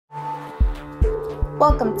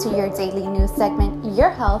Welcome to your daily news segment, Your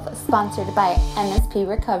Health, sponsored by MSP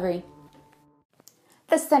RECOVERY.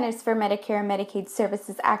 The Centers for Medicare and Medicaid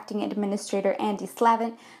Services Acting Administrator Andy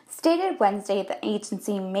Slavin stated Wednesday the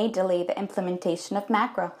agency may delay the implementation of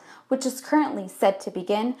MACRA, which is currently set to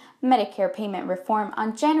begin Medicare payment reform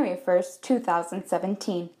on January 1,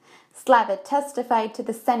 2017. Slavin testified to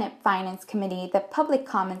the Senate Finance Committee that public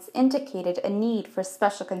comments indicated a need for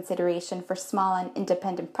special consideration for small and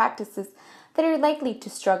independent practices that are likely to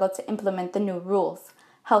struggle to implement the new rules,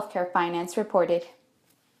 Healthcare Finance reported.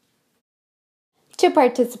 To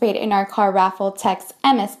participate in our car raffle, text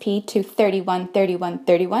MSP to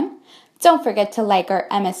 313131. Don't forget to like our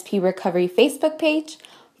MSP Recovery Facebook page.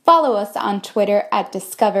 Follow us on Twitter at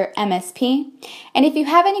DiscoverMSP. And if you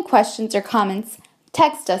have any questions or comments,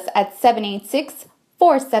 text us at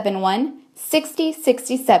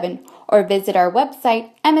 786-471-6067 or visit our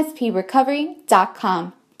website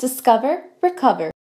msprecovery.com. Discover, recover.